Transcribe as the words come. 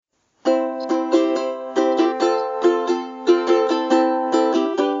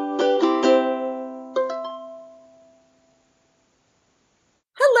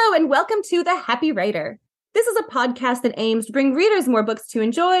welcome to The Happy Writer. This is a podcast that aims to bring readers more books to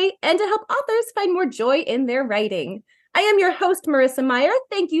enjoy and to help authors find more joy in their writing. I am your host, Marissa Meyer.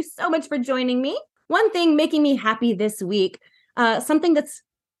 Thank you so much for joining me. One thing making me happy this week, something that's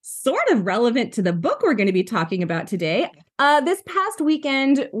sort of relevant to the book we're going to be talking about today. This past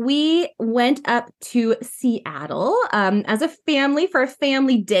weekend, we went up to Seattle as a family for a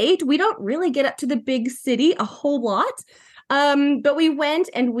family date. We don't really get up to the big city a whole lot. But we went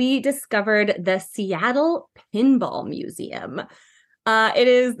and we discovered the Seattle Pinball Museum. It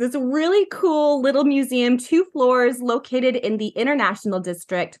is this really cool little museum, 2 floors, located in the International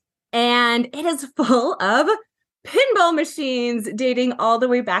District. And it is full of pinball machines dating all the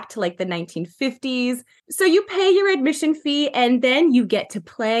way back to like the 1950s. So you pay your admission fee and then you get to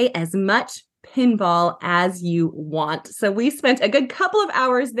play as much pinball as you want. So we spent a good couple of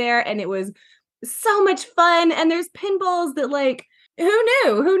hours there and it was so much fun. And there's pinballs that, like,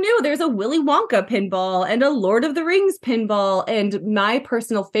 who knew there's a Willy Wonka pinball and a Lord of the Rings pinball. And my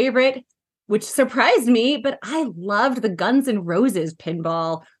personal favorite, which surprised me, but I loved the Guns N' Roses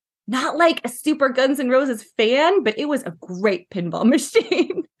pinball. Not like a super Guns N' Roses fan, but it was a great pinball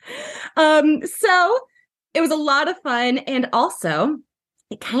machine. So it was a lot of fun. And also,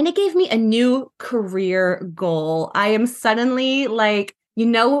 it kind of gave me a new career goal. I am suddenly like, you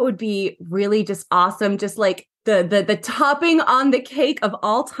know what would be really just awesome? Just like the topping on the cake of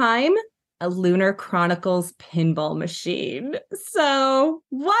all time, a Lunar Chronicles pinball machine. So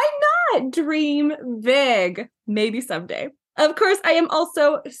why not dream big? Maybe someday. Of course, I am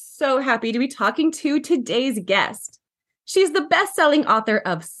also so happy to be talking to today's guest. She's the best-selling author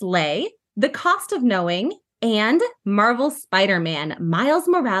of Slay, The Cost of Knowing, and Marvel's Spider-Man, Miles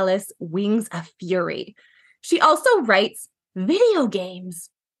Morales, Wings of Fury. She also writes video games,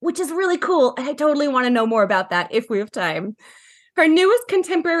 which is really cool. And I totally want to know more about that if we have time. Her newest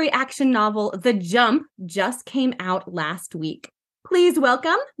contemporary action novel, The Jump, just came out last week. Please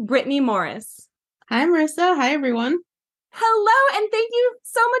welcome Brittney Morris. Hi, Marissa. Hi, everyone. Hello, and thank you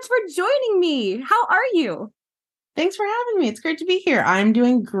so much for joining me. How are you? Thanks for having me. It's great to be here. I'm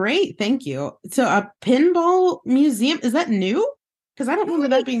doing great. Thank you. So a pinball museum, is that new? Because I don't remember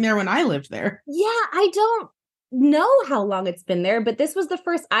that being there when I lived there. Yeah, I don't know how long it's been there, but this was the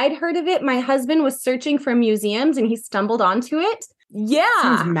first I'd heard of it. My husband was searching for museums and he stumbled onto it. Yeah.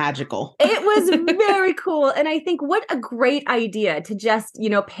 Sounds magical. It was very cool. And I think what a great idea to just,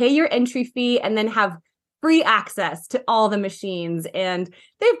 pay your entry fee and then have free access to all the machines. And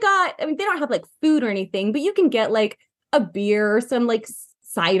they've got, they don't have like food or anything, but you can get like a beer or some like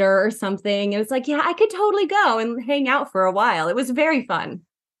cider or something. And it's like, yeah, I could totally go and hang out for a while. It was very fun.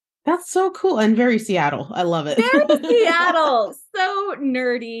 That's so cool and very Seattle. I love it. Very Seattle. So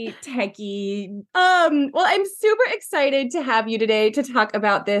nerdy, techie. Well, I'm super excited to have you today to talk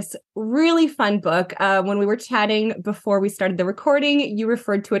about this really fun book. When we were chatting before we started the recording, you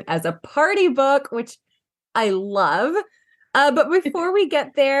referred to it as a party book, which I love. But before we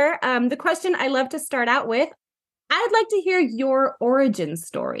get there, the question I love to start out with, I'd like to hear your origin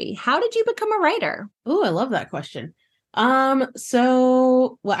story. How did you become a writer? Oh, I love that question.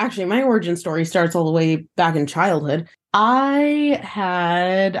 Actually, my origin story starts all the way back in childhood. I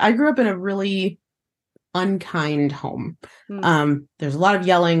grew up in a really unkind home. There's a lot of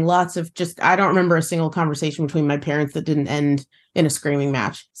yelling, lots of I don't remember a single conversation between my parents that didn't end in a screaming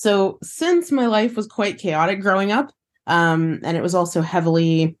match. So since my life was quite chaotic growing up, and it was also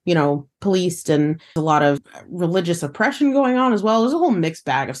heavily, policed and a lot of religious oppression going on as well. There's a whole mixed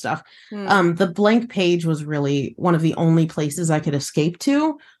bag of stuff. The blank page was really one of the only places I could escape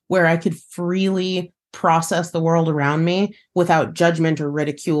to where I could freely process the world around me without judgment or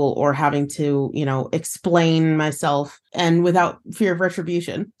ridicule or having to, explain myself and without fear of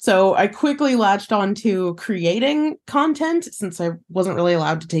retribution. So I quickly latched on to creating content since I wasn't really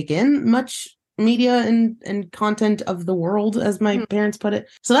allowed to take in much media and content of the world, as my parents put it.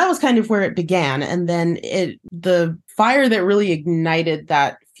 So that was kind of where it began. And then the fire that really ignited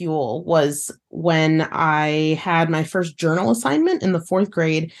that fuel was when I had my first journal assignment in the 4th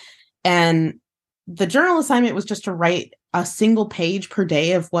grade. And the journal assignment was just to write a single page per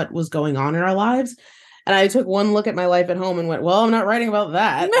day of what was going on in our lives. And I took one look at my life at home and went, well, I'm not writing about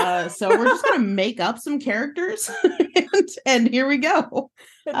that. So we're just going to make up some characters. and here we go.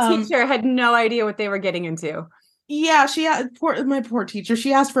 The teacher had no idea what they were getting into. Yeah, my poor teacher.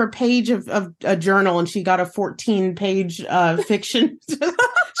 She asked for a page of a journal and she got a 14-page fiction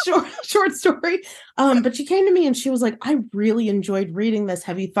short story. But she came to me and she was like, I really enjoyed reading this.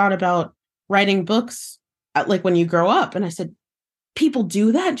 Have you thought about writing books like when you grow up? And I said, people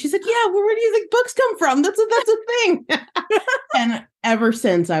do that? And she said, yeah, well, where do you think books come from? That's a thing. And ever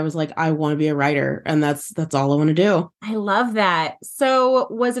since I was like, I want to be a writer, and that's all I want to do. I love that. So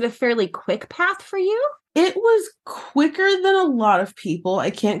was it a fairly quick path for you? It was quicker than a lot of people. I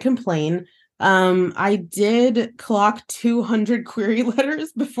can't complain. I did clock 200 query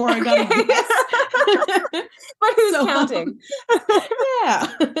letters before I got a yes. But who's counting? Yeah.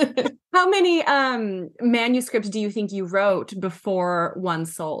 How many manuscripts do you think you wrote before one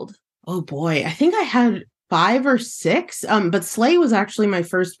sold? Oh boy, I think I had 5 or 6. But Slay was actually my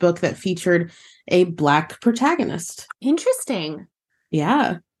first book that featured a Black protagonist. Interesting.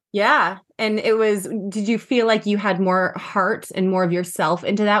 Yeah. Yeah. And did you feel like you had more heart and more of yourself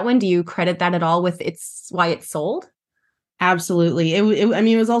into that one? Do you credit that at all with why it sold? Absolutely. I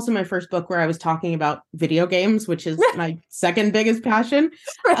mean, it was also my first book where I was talking about video games, which is my second biggest passion.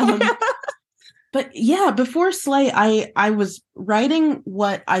 But yeah, before Slay, I was writing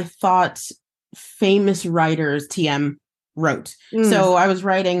what I thought famous writers, TM, wrote. So I was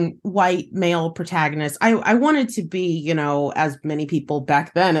writing white male protagonists. I wanted to be, as many people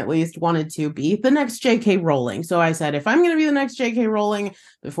back then at least wanted to be, the next J.K. Rowling. So I said, if I'm going to be the next J.K. Rowling,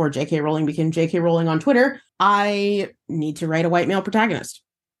 before J.K. Rowling became J.K. Rowling on Twitter, I need to write a white male protagonist.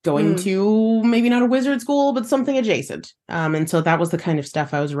 Going to maybe not a wizard school, but something adjacent. And so that was the kind of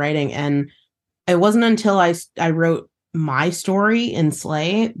stuff I was writing. And it wasn't until I wrote my story in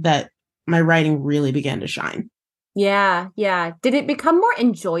Slay that my writing really began to shine. Yeah. Did it become more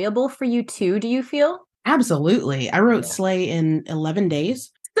enjoyable for you too, do you feel? Absolutely. I wrote Slay in 11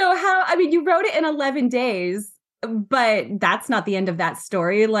 days. So you wrote it in 11 days, but that's not the end of that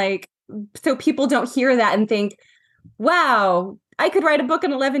story. So people don't hear that and think, wow, I could write a book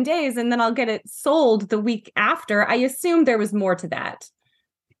in 11 days and then I'll get it sold the week after. I assume there was more to that.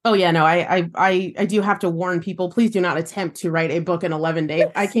 Oh yeah, no, I do have to warn people, please do not attempt to write a book in 11 days.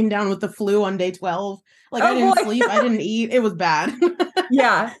 I came down with the flu on day 12. I didn't sleep, I didn't eat. It was bad.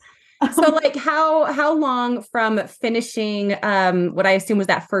 Yeah. So how long from finishing what I assume was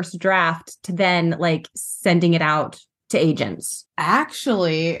that first draft to then sending it out to agents?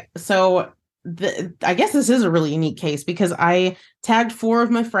 Actually, so I guess this is a really unique case because I tagged 4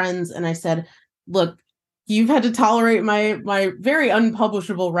 of my friends and I said, look, you've had to tolerate my very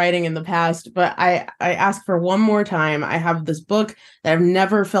unpublishable writing in the past, but I ask for one more time. I have this book that I've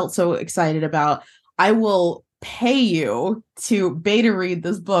never felt so excited about. I will pay you to beta read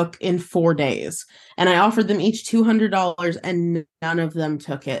this book in 4 days. And I offered them each $200 and none of them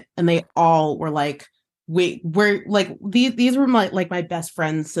took it. And they all were like, we're like, these were my best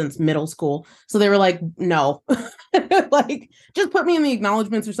friends since middle school. So they were like, no, just put me in the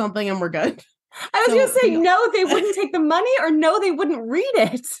acknowledgements or something and we're good. I was going to say, no, they wouldn't take the money, or no, they wouldn't read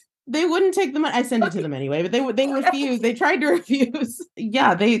it. They wouldn't take the money. I sent it to them anyway, but they refused. They tried to refuse.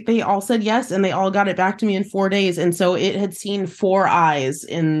 Yeah, they all said yes, and they all got it back to me in 4 days. And so it had seen 4 eyes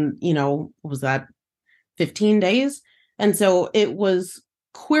in, what was that, 15 days? And so it was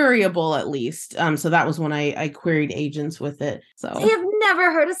queryable at least. So that was when I queried agents with it. So I have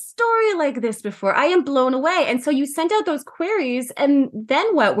never heard a story like this before. I am blown away. And so you sent out those queries, and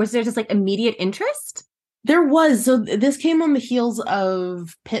then what? Was there just immediate interest? There was. So this came on the heels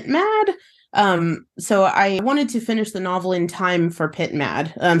of Pit Mad. So I wanted to finish the novel in time for Pit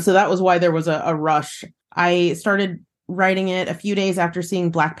Mad. So that was why there was a rush. I started writing it a few days after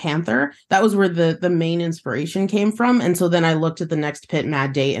seeing Black Panther. That was where the main inspiration came from. And so then I looked at the next Pit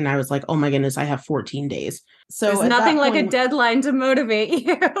Mad date and I was like, oh my goodness, I have 14 days. So there's nothing like a deadline to motivate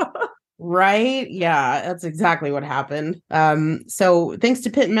you. Right? Yeah, that's exactly what happened. So thanks to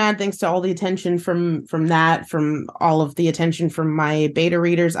Pit Mad, thanks to all the attention from all of the attention from my beta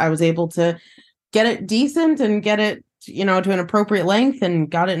readers, I was able to get it decent and get it, to an appropriate length and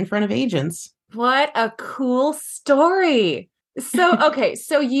got it in front of agents. What a cool story. So, okay.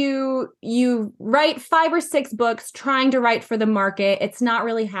 So you write 5 or 6 books trying to write for the market. It's not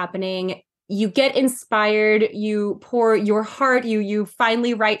really happening. You get inspired, you pour your heart, you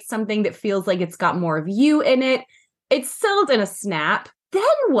finally write something that feels like it's got more of you in it. It's sold in a snap. Then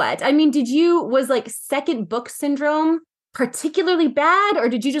what? I mean, was second book syndrome particularly bad, or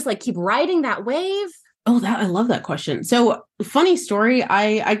did you just keep riding that wave? Oh, I love that question. So, funny story.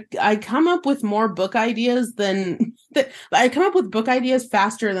 I come up with more book ideas I come up with book ideas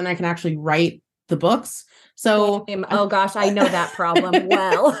faster than I can actually write the books. So, oh gosh, I know that problem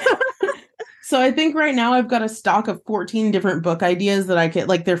well. So I think right now I've got a stock of 14 different book ideas that I get,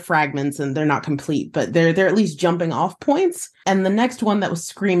 they're fragments and they're not complete, but they're at least jumping off points. And the next one that was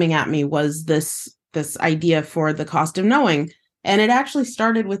screaming at me was this idea for The Cost of Knowing. And it actually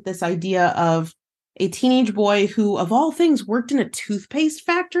started with this idea of a teenage boy who, of all things, worked in a toothpaste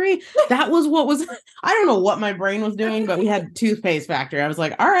factory. That was what was, I don't know what my brain was doing, but we had toothpaste factory. I was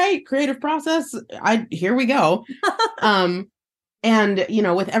like, all right, creative process. Here we go. And, you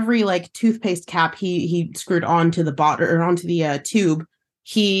know, with every like toothpaste cap he screwed onto the bottle or onto the tube,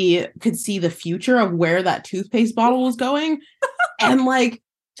 he could see the future of where that toothpaste bottle was going. And like,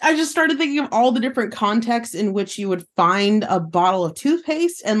 I just started thinking of all the different contexts in which you would find a bottle of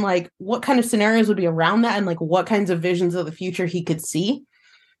toothpaste and like what kind of scenarios would be around that and like what kinds of visions of the future he could see.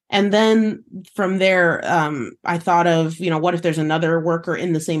 And then from there, I thought of, you know, what if there's another worker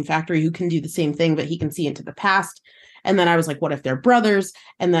in the same factory who can do the same thing, but he can see into the past. And then I was like, what if they're brothers?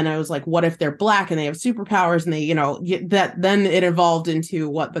 And then I was like, what if they're black and they have superpowers and they, you know, then it evolved into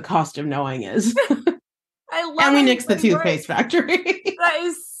what the cost of knowing is. I love and we nixed the toothpaste factory. That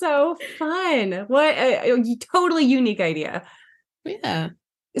is so fun. What a totally unique idea. Yeah.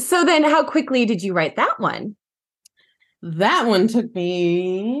 So then how quickly did you write that one? That one took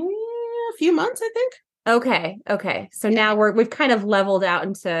me a few months, I think. Okay. So now we've kind of leveled out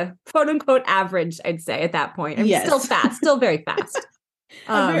into quote unquote average, I'd say at that point. I'm still fast, still very fast.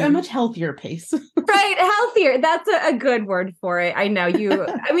 A much healthier pace. Right, healthier. That's a good word for it. I know you.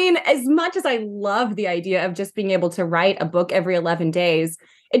 I mean, as much as I love the idea of just being able to write a book every 11 days,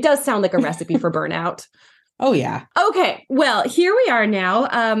 it does sound like a recipe for burnout. Oh, yeah. Okay, well, here we are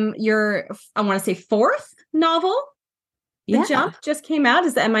now. Your, I want to say, fourth novel, The Jump, just came out.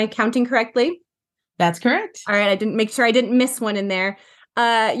 Am I counting correctly? That's correct. All right, I didn't make sure I didn't miss one in there.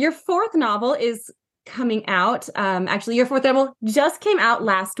 Your fourth novel is coming out. Actually, your fourth novel just came out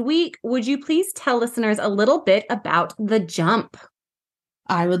last week. Would you please tell listeners a little bit about The Jump?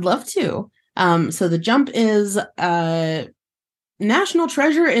 I would love to. So The Jump is a national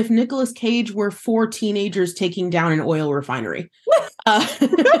treasure if Nicolas Cage were 4 teenagers taking down an oil refinery.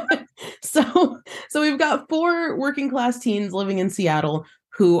 So we've got 4 working class teens living in Seattle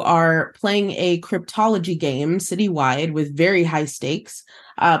who are playing a cryptology game citywide with very high stakes,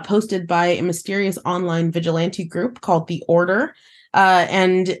 posted by a mysterious online vigilante group called The Order.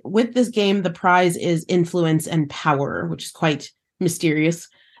 And with this game, the prize is influence and power, which is quite mysterious.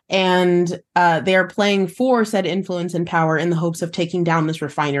 And they are playing for said influence and power in the hopes of taking down this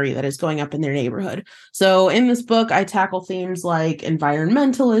refinery that is going up in their neighborhood. So in this book, I tackle themes like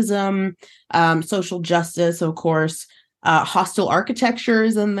environmentalism, social justice, of course, hostile architecture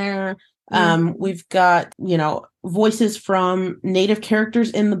is in there. We've got, you know, voices from Native characters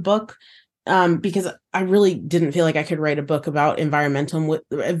in the book, because I really didn't feel like I could write a book about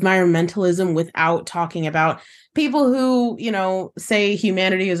environmentalism without talking about people who, you know, say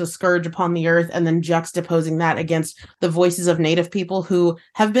humanity is a scourge upon the earth, and then juxtaposing that against the voices of Native people who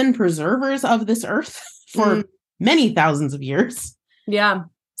have been preservers of this earth for many thousands of years. Yeah.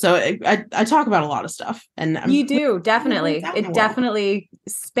 So I talk about a lot of stuff, and you do definitely. It definitely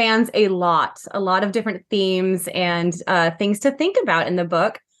spans a lot of different themes and things to think about in the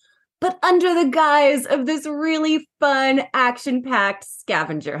book, but under the guise of this really fun, action-packed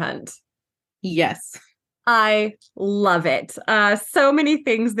scavenger hunt. Yes, I love it. So many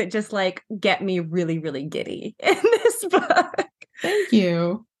things that just like get me really, really giddy in this book. Thank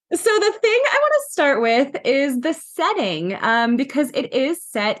you. So the thing I want to start with is the setting, because it is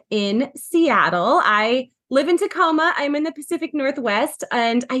set in Seattle. I live in Tacoma. I'm in the Pacific Northwest,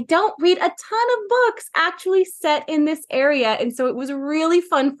 and I don't read a ton of books actually set in this area. And so it was really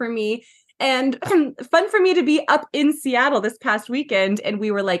fun for me and fun for me to be up in Seattle this past weekend. And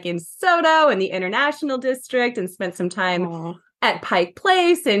we were like in Soto and the International District and spent some time at Pike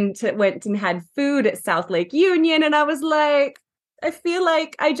Place and went and had food at South Lake Union. And I was like, I feel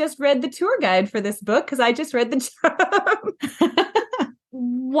like I just read the tour guide for this book because I just read The Jump.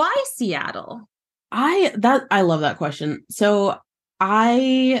 Why Seattle? I love that question. So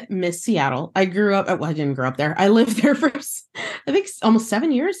I miss Seattle. I grew up, well, I didn't grow up there. I lived there for, I think, almost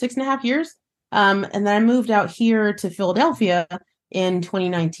 7 years, 6.5 years. And then I moved out here to Philadelphia in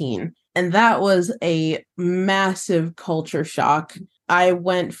 2019. And that was a massive culture shock. I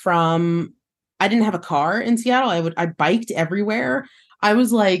went from, I didn't have a car in Seattle. I biked everywhere. I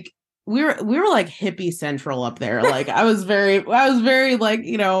was like, we were like hippie central up there. Like I was very like,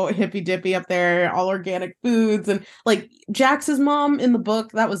 you know, hippy dippy up there, all organic foods, and like Jax's mom in the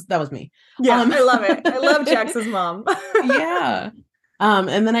book. That was me. Yeah, I love it. I love Jax's mom. Yeah.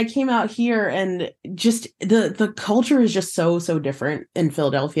 And then I came out here, and just the culture is just so different in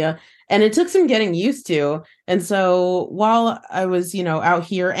Philadelphia. And it took some getting used to. And so while I was, you know, out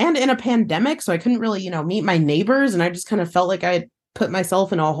here and in a pandemic, so I couldn't really, you know, meet my neighbors, and I just kind of felt like I put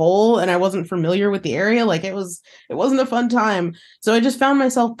myself in a hole and I wasn't familiar with the area. Like it wasn't a fun time. So I just found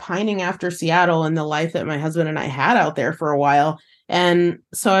myself pining after Seattle and the life that my husband and I had out there for a while. And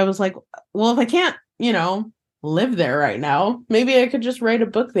so I was like, well, if I can't, live there right now, maybe I could just write a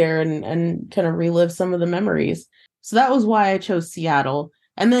book there and kind of relive some of the memories. So that was why I chose Seattle.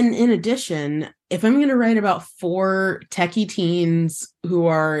 And then in addition, if I'm going to write about 4 techie teens who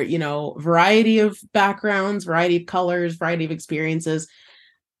are, variety of backgrounds, variety of colors, variety of experiences,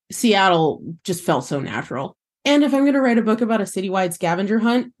 Seattle just felt so natural. And if I'm going to write a book about a citywide scavenger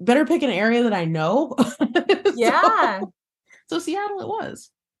hunt, better pick an area that I know. Yeah. So Seattle it was.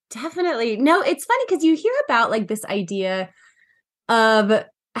 Definitely. No, it's funny because you hear about like this idea of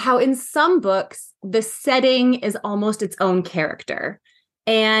how in some books, the setting is almost its own character.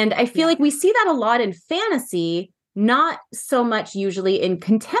 And I feel like we see that a lot in fantasy, not so much usually in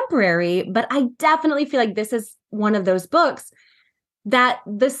contemporary, but I definitely feel like this is one of those books that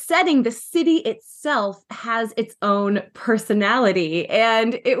the setting, the city itself has its own personality.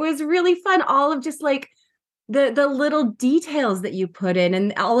 And it was really fun. All of just like the little details that you put in,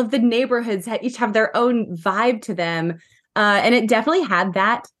 and all of the neighborhoods each have their own vibe to them. And it definitely had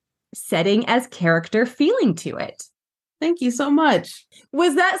that setting as character feeling to it. Thank you so much.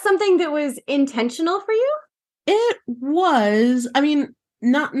 Was that something that was intentional for you? It was. I mean,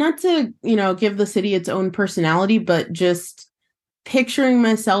 not to, give the city its own personality, but just picturing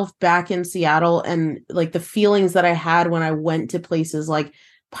myself back in Seattle and like the feelings that I had when I went to places like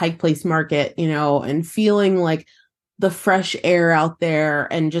Pike Place Market, and feeling like the fresh air out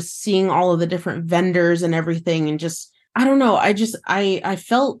there and just seeing all of the different vendors and everything. And just, I don't know. I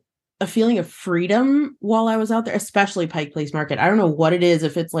felt a feeling of freedom while I was out there, especially Pike Place Market. I don't know what it is,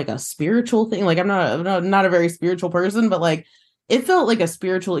 if it's like a spiritual thing. Like I'm not a very spiritual person, but like it felt like a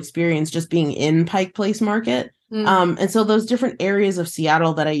spiritual experience just being in Pike Place Market. And so those different areas of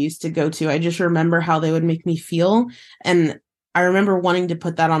Seattle that I used to go to, I just remember how they would make me feel. And I remember wanting to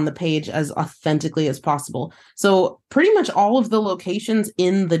put that on the page as authentically as possible. So pretty much all of the locations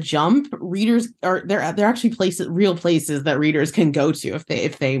in the Jump, readers are they're actually real places that readers can go to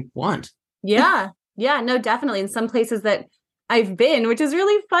if they want. Yeah. Yeah, no, definitely. In some places that I've been, which is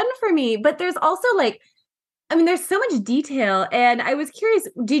really fun for me. But there's also there's so much detail. And I was curious,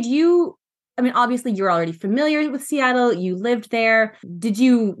 obviously you're already familiar with Seattle. You lived there. Did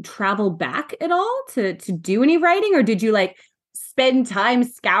you travel back at all to do any writing, or did you spend time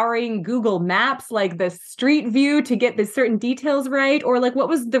scouring Google Maps, like the street view, to get the certain details right? Or what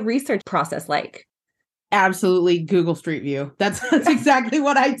was the research process like? Absolutely Google Street View. That's exactly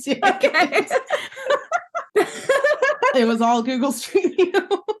what I did. Okay. It was all Google Street View.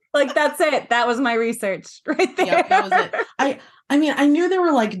 That's it. That was my research right there. Yep, that was it. I knew there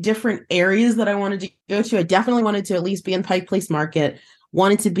were different areas that I wanted to go to. I definitely wanted to at least be in Pike Place Market,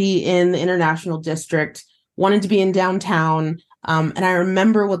 wanted to be in the International District, wanted to be in downtown. And I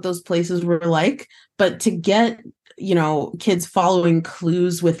remember what those places were like, but to get, kids following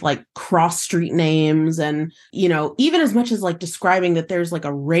clues with cross street names and, even as much as describing that there's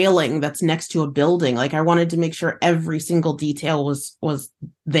a railing that's next to a building, I wanted to make sure every single detail was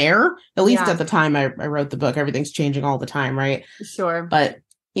there. At least at the time I wrote the book. Everything's changing all the time, right? Sure. But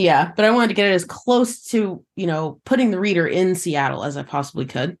I wanted to get it as close to, putting the reader in Seattle as I possibly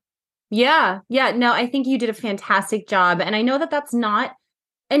could. Yeah. Yeah. No, I think you did a fantastic job. And I know that that's not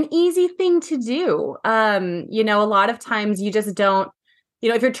an easy thing to do. A lot of times you just don't,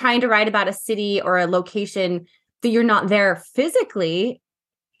 if you're trying to write about a city or a location that you're not there physically,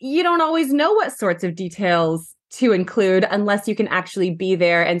 you don't always know what sorts of details to include unless you can actually be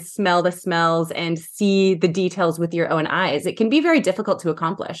there and smell the smells and see the details with your own eyes. It can be very difficult to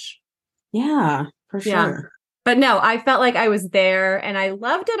accomplish. Yeah, for sure. Yeah. But no, I felt like I was there and I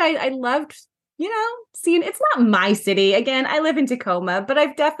loved it. I loved, seeing, it's not my city. Again, I live in Tacoma, but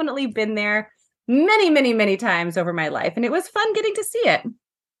I've definitely been there many, many, many times over my life. And it was fun getting to see it.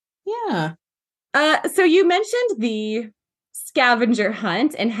 Yeah. So you mentioned the scavenger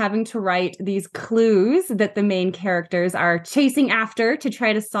hunt and having to write these clues that the main characters are chasing after to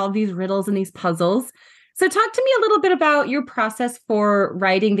try to solve these riddles and these puzzles. So talk to me a little bit about your process for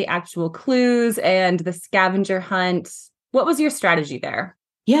writing the actual clues and the scavenger hunt. What was your strategy there?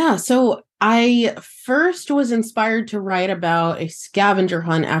 Yeah, so I first was inspired to write about a scavenger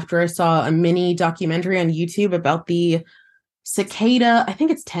hunt after I saw a mini documentary on YouTube about the cicada, I think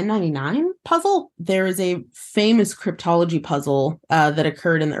it's 1099 puzzle. There is a famous cryptology puzzle that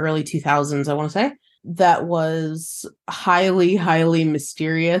occurred in the early 2000s, I want to say, that was highly, highly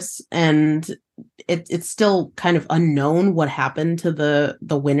mysterious. And it's still kind of unknown what happened to the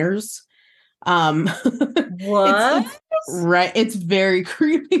winners. What? Right. It's very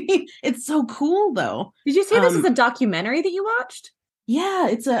creepy. It's so cool though. Did you say this is a documentary that you watched? Yeah,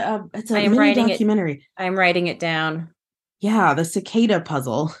 it's a I am mini writing documentary. I'm writing it down. Yeah, the cicada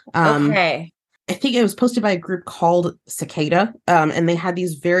puzzle. Okay. I think it was posted by a group called Cicada. And they had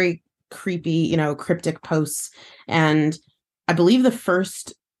these very creepy, cryptic posts. And I believe the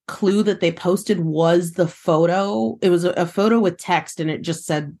first clue that they posted was the photo. It was a photo with text and it just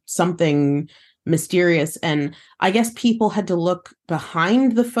said something mysterious. And I guess people had to look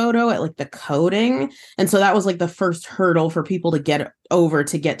behind the photo at like the coding. And so that was like the first hurdle for people to get over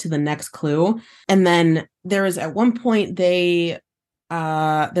to get to the next clue. And then there was at one point there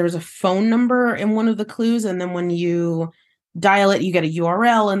was a phone number in one of the clues. And then when you dial it, you get a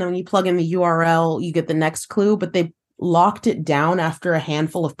URL. And then when you plug in the URL, you get the next clue. But they locked it down after a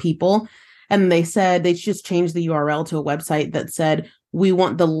handful of people. And they said they just changed the URL to a website that said, we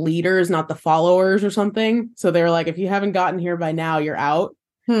want the leaders, not the followers or something. So they're like, if you haven't gotten here by now, you're out.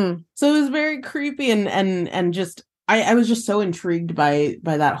 So it was very creepy and just I was just so intrigued by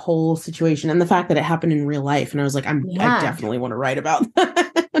that whole situation and the fact that it happened in real life. And I was like, I definitely want to write about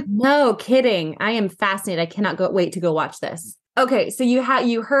that. No kidding. I am fascinated. I cannot wait to go watch this. Okay, so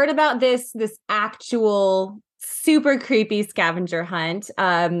you heard about this actual super creepy scavenger hunt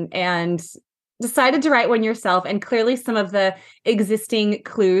and decided to write one yourself. And clearly some of the existing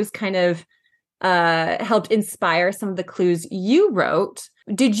clues kind of helped inspire some of the clues you wrote.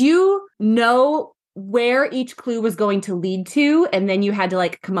 Did you know where each clue was going to lead to, and then you had to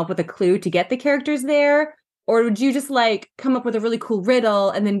like come up with a clue to get the characters there? Or would you just like come up with a really cool riddle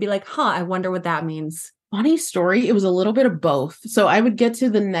and then be like, I wonder what that means? Funny story. It was a little bit of both. So I would get to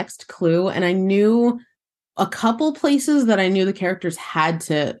the next clue and I knew a couple places that I knew the characters had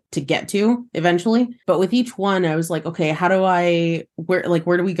to get to eventually. But with each one, I was like, okay,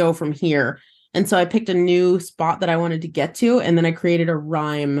 where do we go from here? And so I picked a new spot that I wanted to get to. And then I created a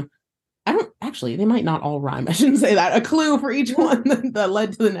rhyme. They might not all rhyme. I shouldn't say that. A clue for each one that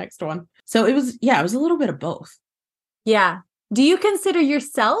led to the next one. So it was a little bit of both. Yeah. Do you consider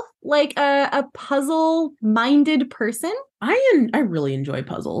yourself like a puzzle-minded person? I really enjoy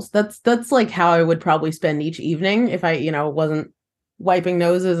puzzles. That's like how I would probably spend each evening if I, wasn't wiping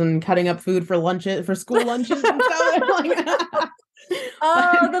noses and cutting up food for school lunches and stuff.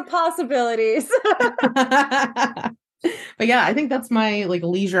 The possibilities. But yeah, I think that's my like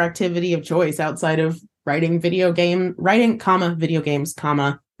leisure activity of choice outside of writing, video games,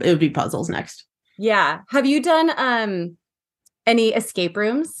 it would be puzzles next. Yeah. Have you done any escape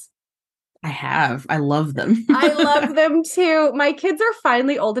rooms? I have. I love them. I love them too. My kids are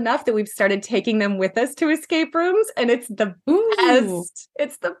finally old enough that we've started taking them with us to escape rooms, and it's the best.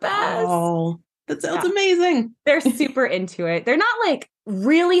 It's the best. Oh, that sounds amazing. They're super into it. They're not like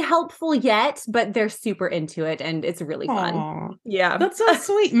really helpful yet, but they're super into it, and it's really fun. Aww. Yeah. That's so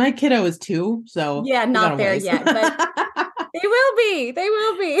sweet. My kiddo is 2, so yeah, not there yet, but they will be. They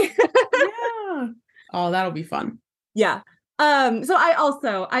will be. Yeah. Oh, that'll be fun. Yeah. So I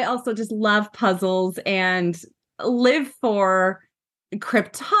also just love puzzles and live for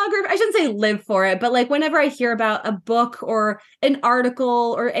cryptography. I shouldn't say live for it, but like whenever I hear about a book or an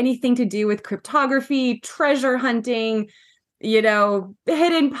article or anything to do with cryptography, treasure hunting,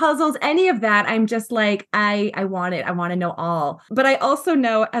 hidden puzzles, any of that, I'm just like, I want it. I want to know all. But I also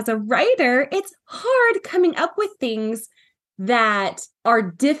know as a writer, it's hard coming up with things that are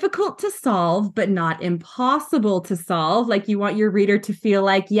difficult to solve, but not impossible to solve. Like you want your reader to feel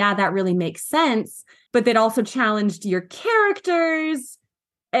like, yeah, that really makes sense, but that also challenged your characters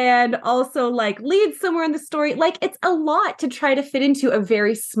and also like lead somewhere in the story. Like it's a lot to try to fit into a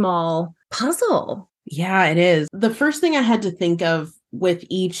very small puzzle. Yeah, it is. The first thing I had to think of with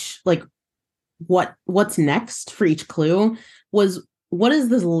each, like what's next for each clue was, what is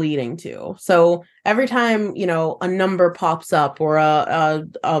this leading to? So every time, a number pops up or a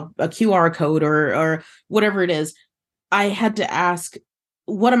QR code or whatever it is, I had to ask,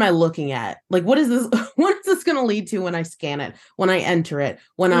 what am I looking at? Like, what is this? What is this going to lead to when I scan it, when I enter it,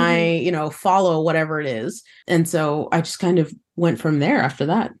 when I, follow whatever it is? And so I just kind of went from there after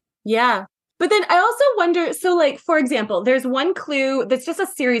that. Yeah. But then I also wonder, so like, for example, there's one clue that's just a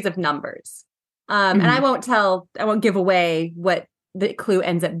series of numbers. And I won't give away what the clue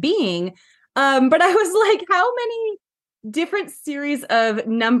ends up being. But I was like, how many different series of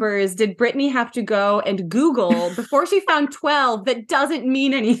numbers did Brittney have to go and Google before she found 12 that doesn't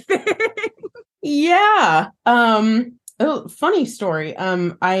mean anything? Yeah. Funny story.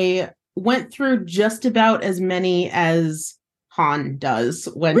 I went through just about as many as Han does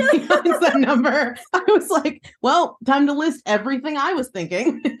when he finds that number. I was like, well, time to list everything I was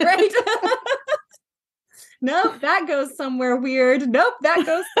thinking. Right. Nope, that goes somewhere weird. Nope, that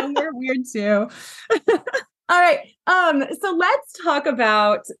goes somewhere weird too. All right. So let's talk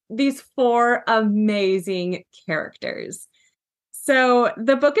about these 4 amazing characters. So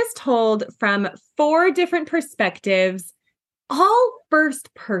the book is told from 4 different perspectives, all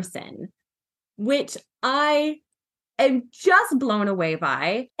first person, which I am just blown away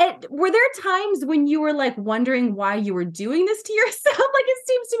by. And were there times when you were like wondering why you were doing this to yourself? Like, it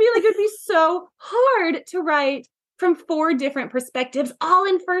seems to me like it would be so hard to write from 4 different perspectives, all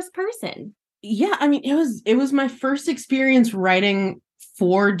in first person. Yeah, I mean, it was my first experience writing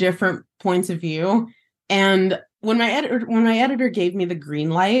 4 different points of view. And when my editor gave me the green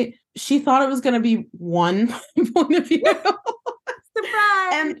light, she thought it was going to be one point of view.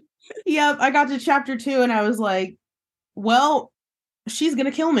 Surprise! And yeah, I got to chapter 2 and I was like, well, she's going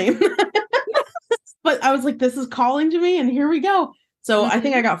to kill me. But I was like, this is calling to me and here we go. So I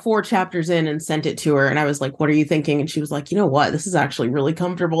think I got 4 chapters in and sent it to her. And I was like, what are you thinking? And she was like, you know what? This is actually really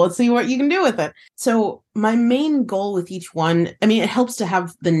comfortable. Let's see what you can do with it. So my main goal with each one, I mean, it helps to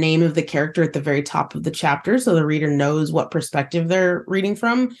have the name of the character at the very top of the chapter so the reader knows what perspective they're reading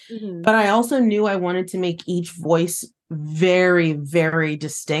from. Mm-hmm. But I also knew I wanted to make each voice very, very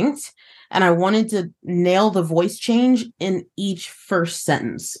distinct. And I wanted to nail the voice change in each first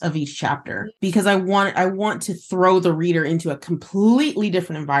sentence of each chapter because I want to throw the reader into a completely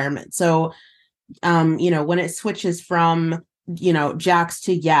different environment. So, when it switches from, Jax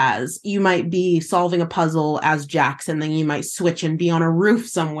to Yaz, you might be solving a puzzle as Jax, and then you might switch and be on a roof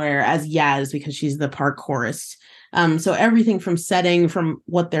somewhere as Yaz because she's the parkourist. So everything from setting, from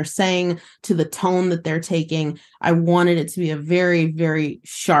what they're saying to the tone that they're taking, I wanted it to be a very, very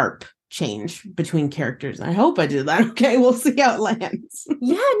sharp change between characters. I hope I did that. Okay, we'll see how it lands.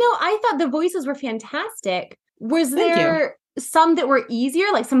 Yeah, no, I thought the voices were fantastic. Was there some that were easier,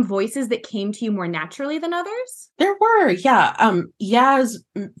 like some voices that came to you more naturally than others? There were, yeah. Yaz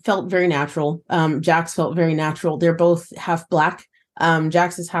felt very natural. Jax felt very natural. They're both half black.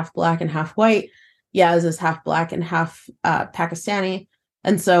 Jax is half black and half white. Yaz is half black and half Pakistani.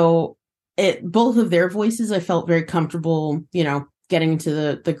 And so both of their voices I felt very comfortable, getting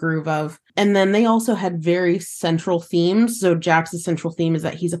into the groove of. And then they also had very central themes. So Jax's central theme is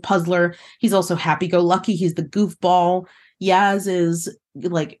that he's a puzzler. He's also happy-go-lucky. He's the goofball. Yaz is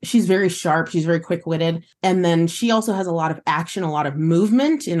she's very sharp. She's very quick-witted. And then she also has a lot of action, a lot of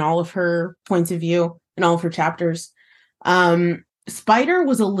movement in all of her points of view, in all of her chapters. Spider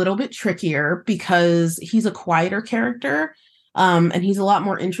was a little bit trickier because he's a quieter character. And he's a lot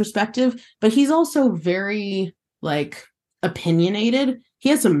more introspective, but he's also very opinionated. He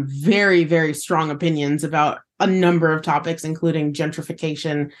has some very, very strong opinions about a number of topics, including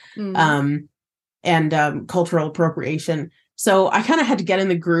gentrification, and cultural appropriation. So I kind of had to get in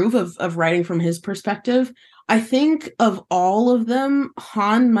the groove of writing from his perspective. I think of all of them,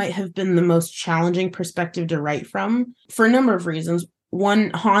 Han might have been the most challenging perspective to write from for a number of reasons. One,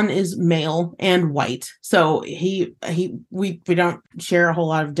 Han is male and white, so we don't share a whole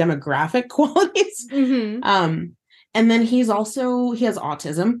lot of demographic qualities. Mm-hmm. And then he has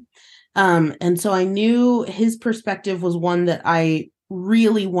autism. And so I knew his perspective was one that I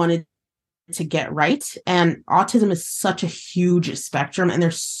really wanted to get right. And autism is such a huge spectrum, and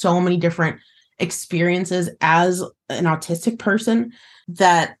there's so many different experiences as an autistic person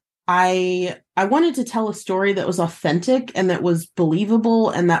that I wanted to tell a story that was authentic and that was believable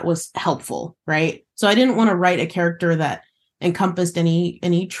and that was helpful, right? So I didn't want to write a character that encompassed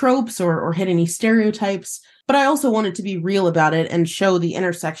any tropes or hit any stereotypes. But I also wanted to be real about it and show the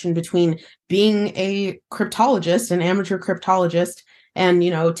intersection between being a cryptologist, an amateur cryptologist, and,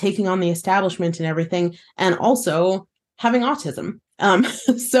 taking on the establishment and everything, and also having autism.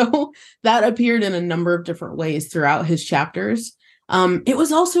 So that appeared in a number of different ways throughout his chapters. It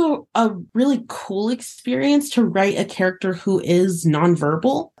was also a really cool experience to write a character who is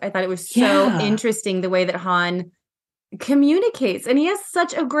nonverbal. I thought it was so interesting the way that Han communicates, and he has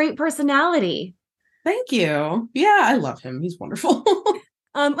such a great personality. Thank you. Yeah, I love him. He's wonderful.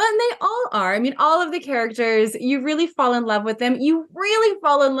 And they all are. I mean, all of the characters, you really fall in love with them. You really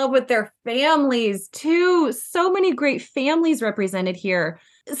fall in love with their families too. So many great families represented here.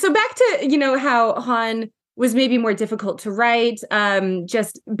 So back to, how Han was maybe more difficult to write,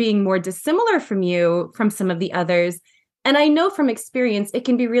 just being more dissimilar from some of the others. And I know from experience, it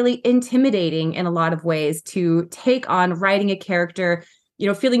can be really intimidating in a lot of ways to take on writing a character,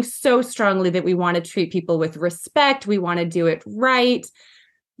 feeling so strongly that we want to treat people with respect. We want to do it right.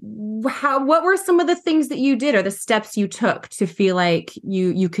 what were some of the things that you did or the steps you took to feel like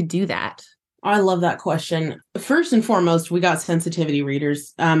you could do that? I love that question. First and foremost, we got sensitivity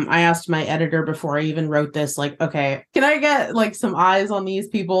readers. I asked my editor before I even wrote this, like, okay, can I get like some eyes on these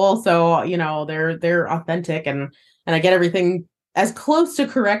people? So, they're authentic and I get everything as close to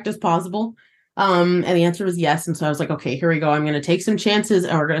correct as possible. And the answer was yes. And so I was like, okay, here we go. I'm going to take some chances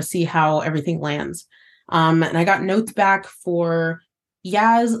and we're going to see how everything lands. And I got notes back for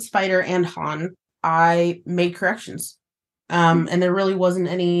Yaz, Spider, and Han. I made corrections. And there really wasn't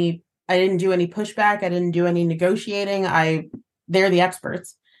I didn't do any pushback. I didn't do any negotiating. They're the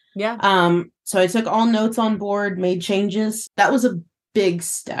experts. Yeah. So I took all notes on board, made changes. That was a big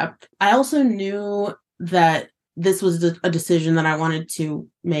step. I also knew that this was a decision that I wanted to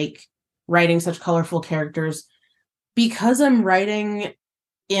make, writing such colorful characters. Because I'm writing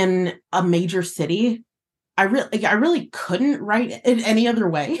in a major city, I really couldn't write it any other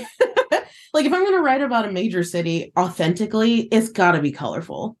way. Like, if I'm going to write about a major city authentically, it's got to be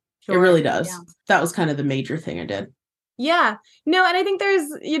colorful. Sure. It really does. Yeah. That was kind of the major thing I did. Yeah. No, and I think there's,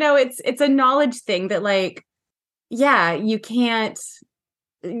 it's a knowledge thing that, like, yeah, you can't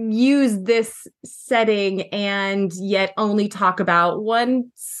use this setting and yet only talk about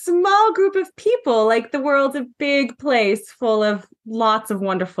one small group of people. Like, the world's a big place full of lots of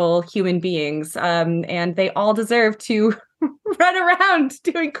wonderful human beings. And they all deserve to run around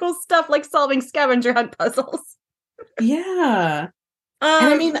doing cool stuff like solving scavenger hunt puzzles. Yeah. And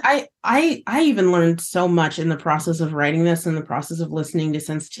I mean, I even learned so much in the process of writing this, in the process of listening to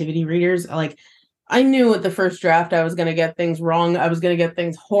sensitivity readers. Like, I knew at the first draft I was going to get things wrong. I was going to get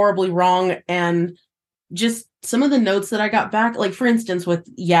things horribly wrong. And just some of the notes that I got back, like, for instance, with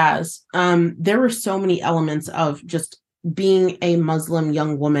Yaz, there were so many elements of just being a Muslim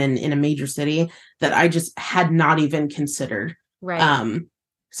young woman in a major city that I just had not even considered. Right.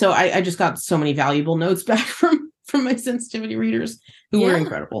 So I just got so many valuable notes back from my sensitivity readers who were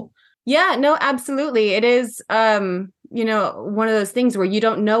incredible. Yeah, no, absolutely. It is, one of those things where you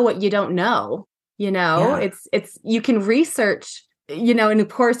don't know what you don't know, it's, you can research, and of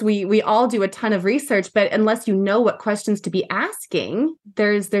course we all do a ton of research, but unless you know what questions to be asking,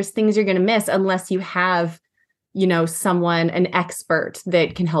 there's things you're going to miss unless you have, someone, an expert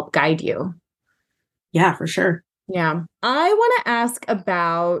that can help guide you. Yeah, for sure. Yeah. I want to ask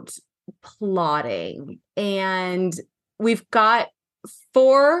about plotting, and we've got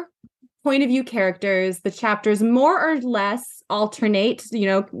 4 point of view characters. The chapters more or less alternate,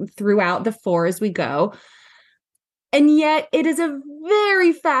 throughout the 4 as we go. And yet it is a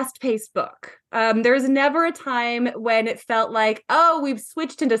very fast-paced book. There's never a time when it felt like, oh, we've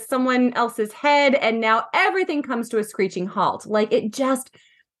switched into someone else's head and now everything comes to a screeching halt. Like, it just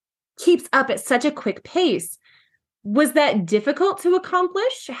keeps up at such a quick pace. Was that difficult to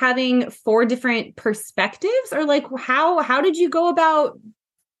accomplish, having 4 different perspectives? Or, like, how did you go about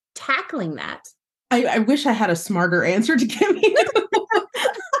tackling that? I wish I had a smarter answer to give you.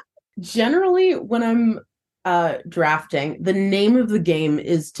 Generally, when I'm drafting, the name of the game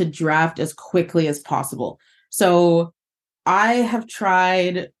is to draft as quickly as possible. So I have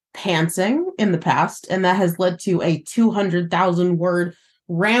tried pantsing in the past, and that has led to a 200,000 word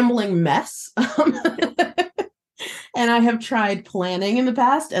rambling mess. And I have tried planning in the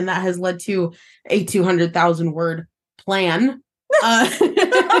past, and that has led to a 200,000 word plan.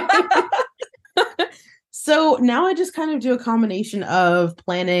 So now I just kind of do a combination of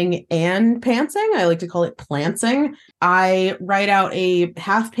planning and pantsing. I like to call it plantsing. I write out a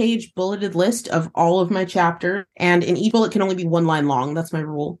half-page bulleted list of all of my chapters, and in each bullet can only be 1 line long. That's my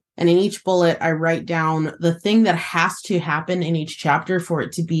rule. And in each bullet, I write down the thing that has to happen in each chapter for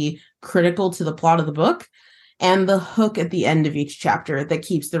it to be critical to the plot of the book, and the hook at the end of each chapter that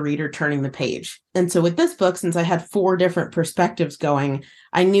keeps the reader turning the page. And so with this book, since I had 4 different perspectives going,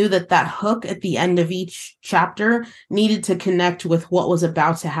 I knew that hook at the end of each chapter needed to connect with what was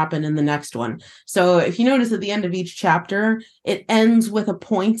about to happen in the next one. So if you notice at the end of each chapter, it ends with a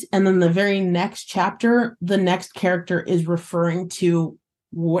point, and then the very next chapter, the next character is referring to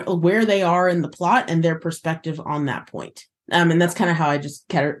where they are in the plot and their perspective on that point. And that's kind of how I just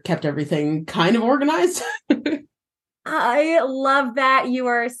kept everything kind of organized. I love that you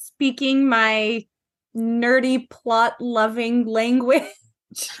are speaking my nerdy plot-loving language.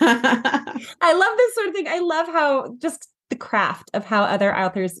 I love this sort of thing. I love how just the craft of how other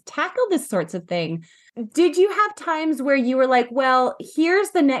authors tackle this sorts of thing. Did you have times where you were like, well, here's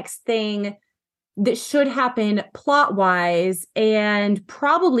the next thing that should happen plot-wise, and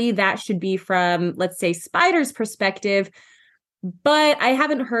probably that should be from, let's say, Spider's perspective, but I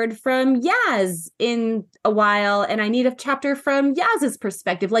haven't heard from Yaz in a while, and I need a chapter from Yaz's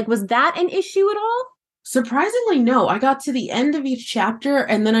perspective. Like, was that an issue at all? Surprisingly, no. I got to the end of each chapter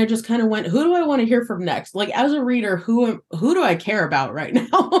and then I just kind of went, who do I want to hear from next? Like as a reader, who do I care about right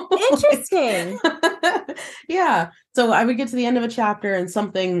now? Interesting. Yeah. So I would get to the end of a chapter and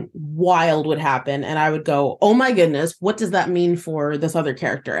something wild would happen and I would go, "Oh my goodness, what does that mean for this other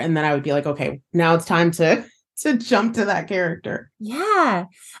character?" And then I would be like, "Okay, now it's time to jump to that character." Yeah.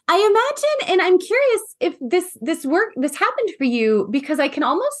 I imagine, and I'm curious if this happened for you, because I can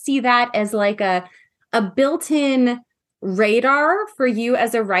almost see that as like a built-in radar for you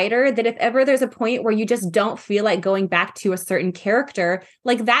as a writer, that if ever there's a point where you just don't feel like going back to a certain character,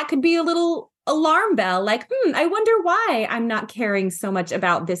 like that could be a little alarm bell, like, I wonder why I'm not caring so much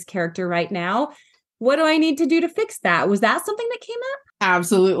about this character right now. What do I need to do to fix that? Was that something that came up?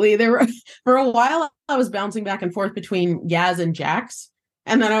 Absolutely. There were for a while I was bouncing back and forth between Yaz and Jax.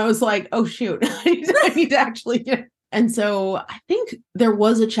 And then I was like, oh shoot, I need to actually get. And so I think there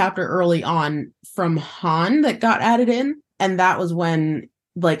was a chapter early on from Han that got added in. And that was when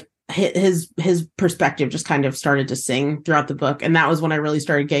like his perspective just kind of started to sing throughout the book. And that was when I really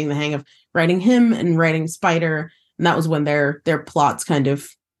started getting the hang of writing him and writing Spider. And that was when their plots kind of,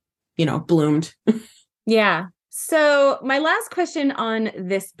 bloomed. Yeah. So my last question on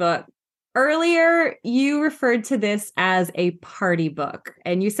this book. Earlier, you referred to this as a party book.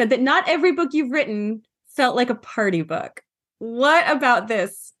 And you said that not every book you've written felt like a party book. What about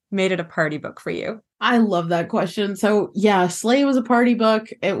this made it a party book for you? I love that question. So yeah, Slay was a party book.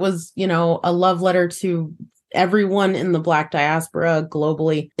 It was, a love letter to everyone in the Black diaspora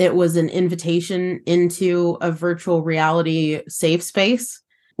globally. It was an invitation into a virtual reality safe space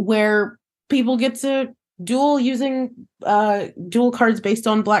where people get to duel using duel cards based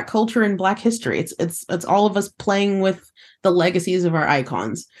on Black culture and Black history. It's all of us playing with the legacies of our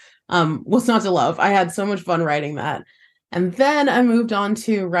icons. What's not to love? I had so much fun writing that. And then I moved on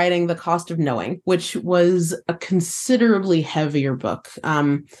to writing The Cost of Knowing, which was a considerably heavier book.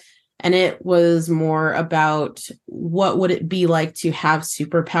 And it was more about what would it be like to have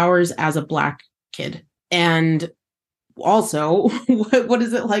superpowers as a Black kid? And also, what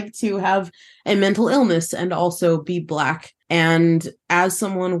is it like to have a mental illness and also be Black? And as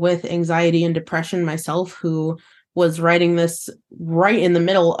someone with anxiety and depression myself, who was writing this right in the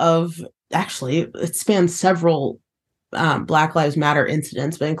middle of, actually, it spans several Black Lives Matter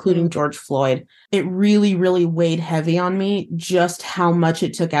incidents, but including George Floyd. It really, really weighed heavy on me just how much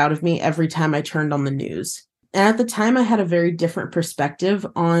it took out of me every time I turned on the news. And at the time, I had a very different perspective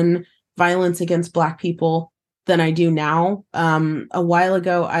on violence against Black people than I do now. A while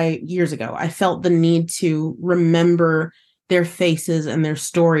ago, years ago, I felt the need to remember their faces and their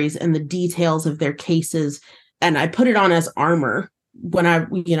stories and the details of their cases. And I put it on as armor when I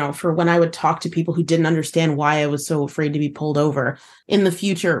would talk to people who didn't understand why I was so afraid to be pulled over in the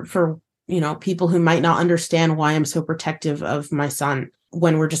future, for, people who might not understand why I'm so protective of my son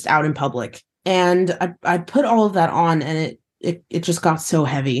when we're just out in public. And I put all of that on, and it just got so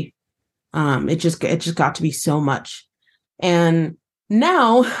heavy. It just got to be so much. And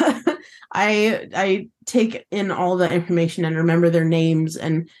now I take in all the information and remember their names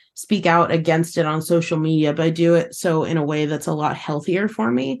and speak out against it on social media, but I do it so in a way that's a lot healthier for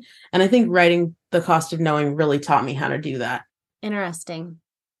me. And I think writing The Cost of Knowing really taught me how to do that. Interesting.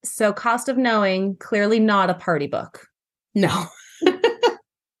 So Cost of Knowing, clearly not a party book. No,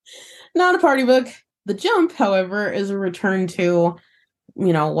 not a party book. The Jump, however, is a return to,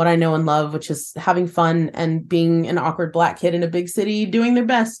 what I know and love, which is having fun and being an awkward Black kid in a big city doing their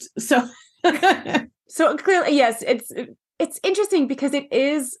best. So So clearly, yes, it's interesting because it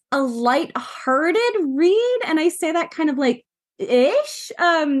is a light-hearted read, and I say that kind of like ish,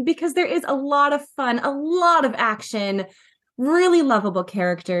 because there is a lot of fun, a lot of action, really lovable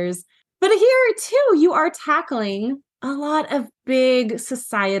characters. But here too, you are tackling a lot of big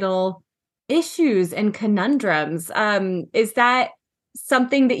societal issues and conundrums. Is that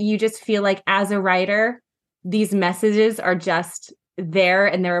something that you just feel like as a writer, these messages are just there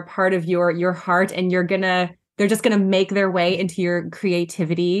and they're a part of your heart, and they're just gonna make their way into your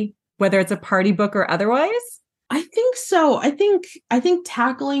creativity, whether it's a party book or otherwise? I think so. I think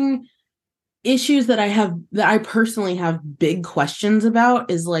tackling issues that I personally have big questions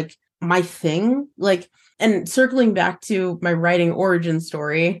about is like my thing. Like, and circling back to my writing origin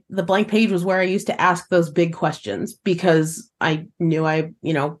story, the blank page was where I used to ask those big questions because I knew I,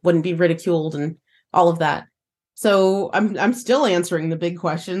 wouldn't be ridiculed and all of that. So I'm still answering the big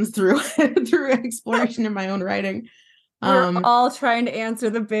questions through exploration in my own writing. We're all trying to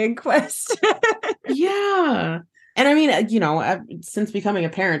answer the big question. Yeah. And I mean, since becoming a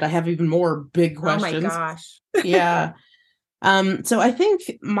parent, I have even more big Oh my questions. gosh. Yeah. So I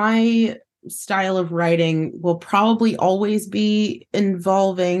think my style of writing will probably always be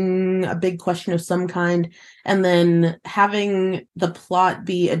involving a big question of some kind, and then having the plot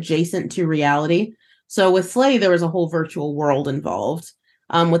be adjacent to reality. So with Slay, there was a whole virtual world involved,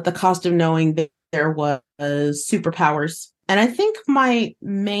 with the cost of knowing that there was superpowers. And I think my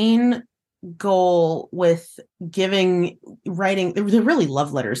main goal with writing, they're really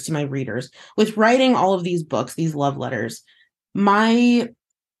love letters to my readers. With writing all of these books, these love letters, my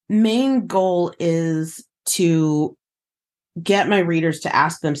main goal is to get my readers to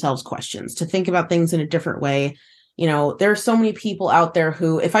ask themselves questions, to think about things in a different way. There are so many people out there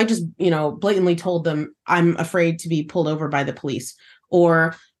who, if I just, blatantly told them I'm afraid to be pulled over by the police,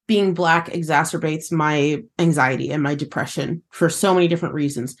 or being Black exacerbates my anxiety and my depression for so many different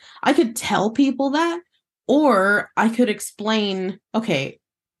reasons, I could tell people that, or I could explain, okay,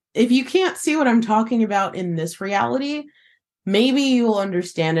 if you can't see what I'm talking about in this reality, maybe you will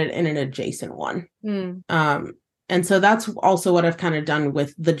understand it in an adjacent one. And so that's also what I've kind of done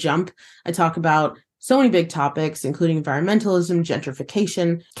with The Jump. I talk about so many big topics, including environmentalism,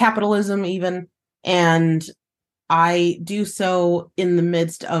 gentrification, capitalism, even. And I do so in the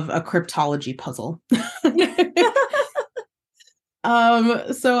midst of a cryptology puzzle.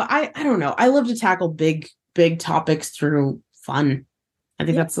 So I don't know. I love to tackle big topics through fun. I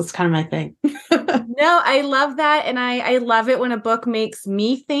think that's kind of my thing. No, I love that. And I love it when a book makes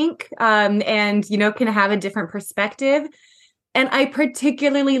me think, and, can have a different perspective. And I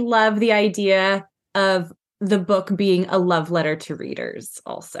particularly love the idea of the book being a love letter to readers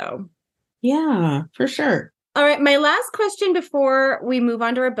also. Yeah, for sure. All right, my last question before we move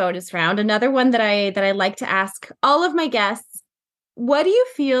on to our bonus round, another one that I like to ask all of my guests. What do you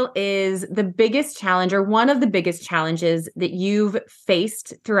feel is the biggest challenge, or one of the biggest challenges that you've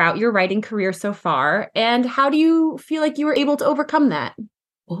faced throughout your writing career so far? And how do you feel like you were able to overcome that?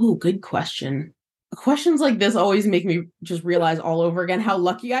 Oh, good question. Questions like this always make me just realize all over again how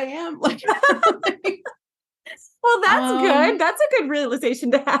lucky I am. Well, that's good. That's a good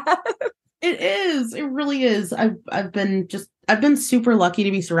realization to have. It is. It really is. I've been super lucky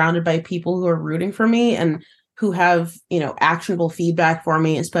to be surrounded by people who are rooting for me and who have, actionable feedback for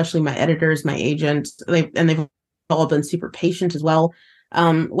me, especially my editors, my agent. They've all been super patient as well.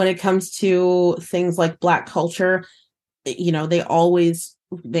 When it comes to things like Black culture, so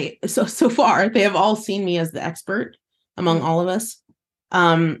far they have all seen me as the expert among all of us,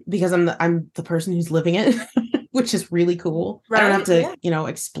 because I'm the person who's living it, which is really cool. Right? I don't have to,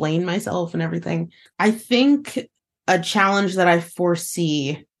 explain myself and everything. I think a challenge that I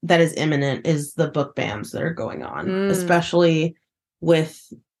foresee that is imminent is the book bans that are going on, especially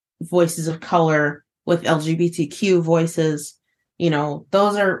with voices of color, with LGBTQ voices.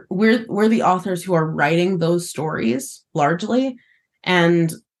 We're the authors who are writing those stories largely,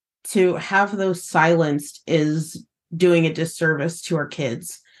 and to have those silenced is doing a disservice to our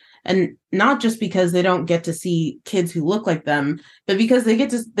kids. And not just because they don't get to see kids who look like them, but because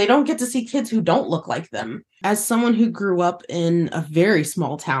they don't get to see kids who don't look like them. As someone who grew up in a very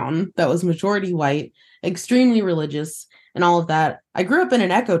small town that was majority white, extremely religious, and all of that, I grew up in an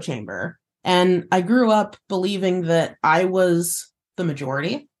echo chamber. And I grew up believing that I was the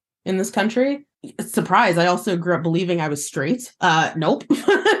majority in this country. Surprise, I also grew up believing I was straight. Nope.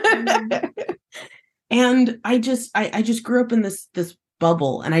 And I just grew up in this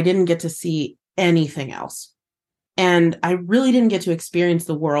bubble, and I didn't get to see anything else. And I really didn't get to experience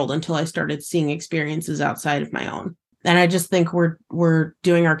the world until I started seeing experiences outside of my own. And I just think we're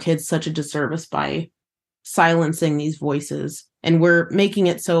doing our kids such a disservice by silencing these voices, and we're making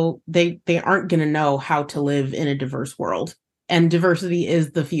it so they aren't going to know how to live in a diverse world. And diversity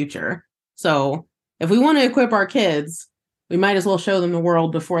is the future. So if we want to equip our kids, we might as well show them the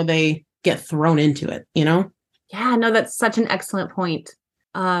world before they get thrown into it, Yeah, no, that's such an excellent point.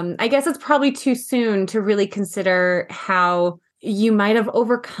 I guess it's probably too soon to really consider how you might have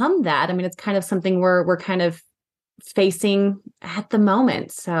overcome that. I mean, it's kind of something we're kind of facing at the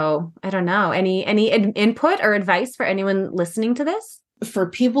moment. So I don't know. Any input or advice for anyone listening to this? For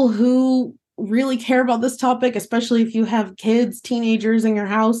people who really care about this topic, especially if you have kids, teenagers in your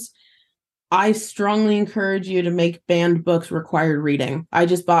house, I strongly encourage you to make banned books required reading. I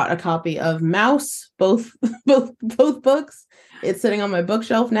just bought a copy of Mouse, both books. It's sitting on my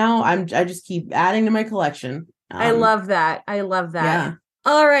bookshelf now. I just keep adding to my collection. I love that. Yeah.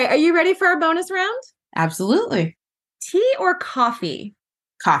 All right. Are you ready for our bonus round? Absolutely. Tea or coffee?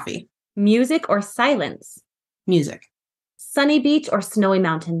 Coffee. Music or silence? Music. Sunny beach or snowy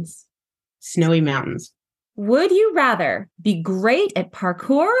mountains? Snowy mountains. Would you rather be great at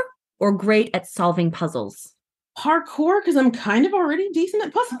parkour or great at solving puzzles? Parkour, because I'm kind of already decent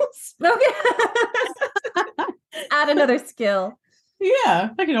at puzzles. Okay. Add another skill. Yeah,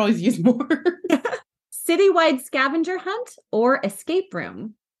 I can always use more. Citywide scavenger hunt or escape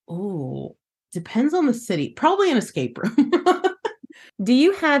room? Oh, depends on the city. Probably an escape room. Do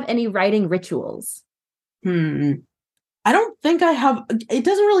you have any writing rituals? I don't think I have. It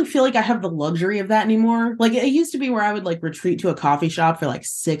doesn't really feel like I have the luxury of that anymore. Like it used to be where I would like retreat to a coffee shop for like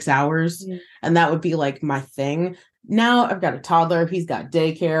 6 hours, and that would be like my thing. Now I've got a toddler. He's got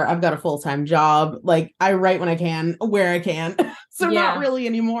daycare. I've got a full-time job. Like I write when I can, where I can. So not really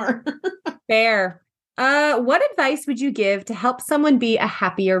anymore. Fair. What advice would you give to help someone be a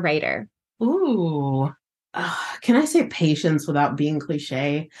happier writer? Ooh. Can I say patience without being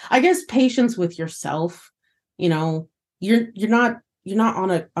cliche? I guess patience with yourself. You know, you're not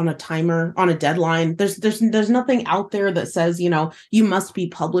on a timer, on a deadline. There's nothing out there that says, you must be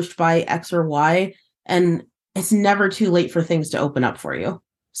published by X or Y, and it's never too late for things to open up for you.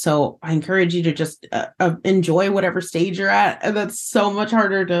 So I encourage you to just enjoy whatever stage you're at. And that's so much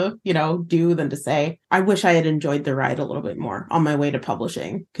harder to, do than to say. I wish I had enjoyed the ride a little bit more on my way to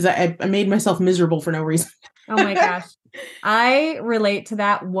publishing, because I made myself miserable for no reason. Oh my gosh. I relate to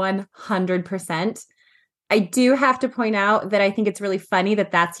that 100%. I do have to point out that I think it's really funny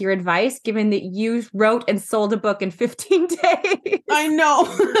that that's your advice, given that you wrote and sold a book in 15 days. I know.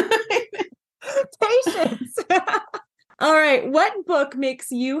 Patience. All right. What book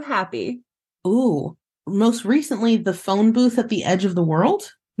makes you happy? Ooh, most recently, The Phone Booth at the Edge of the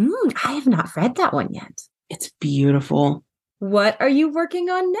World. I have not read that one yet. It's beautiful. What are you working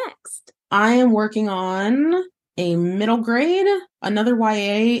on next? I am working on a middle grade, another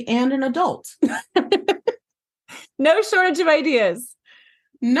YA, and an adult. No shortage of ideas.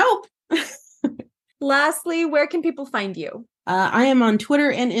 Nope. Lastly, where can people find you? I am on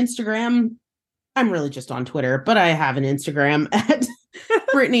Twitter and Instagram. I'm really just on Twitter, but I have an Instagram at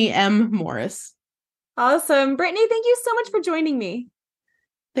Brittney M. Morris. Awesome. Brittney, thank you so much for joining me.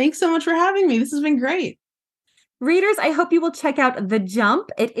 Thanks so much for having me. This has been great. Readers, I hope you will check out The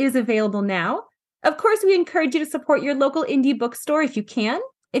Jump. It is available now. Of course, we encourage you to support your local indie bookstore if you can.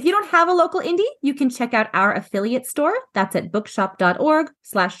 If you don't have a local indie, you can check out our affiliate store. That's at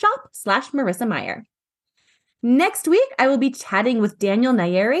bookshop.org/shop/Marissa Meyer. Next week, I will be chatting with Daniel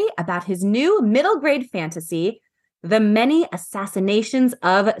Nayeri about his new middle grade fantasy, The Many Assassinations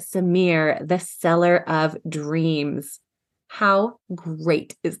of Samir, the Seller of Dreams. How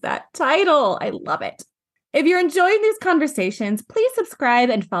great is that title? I love it. If you're enjoying these conversations, please subscribe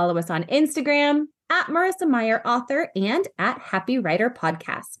and follow us on Instagram at Marissa Meyer Author and at Happy Writer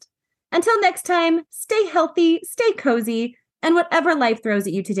Podcast. Until next time, stay healthy, stay cozy, and whatever life throws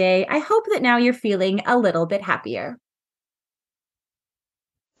at you today, I hope that now you're feeling a little bit happier.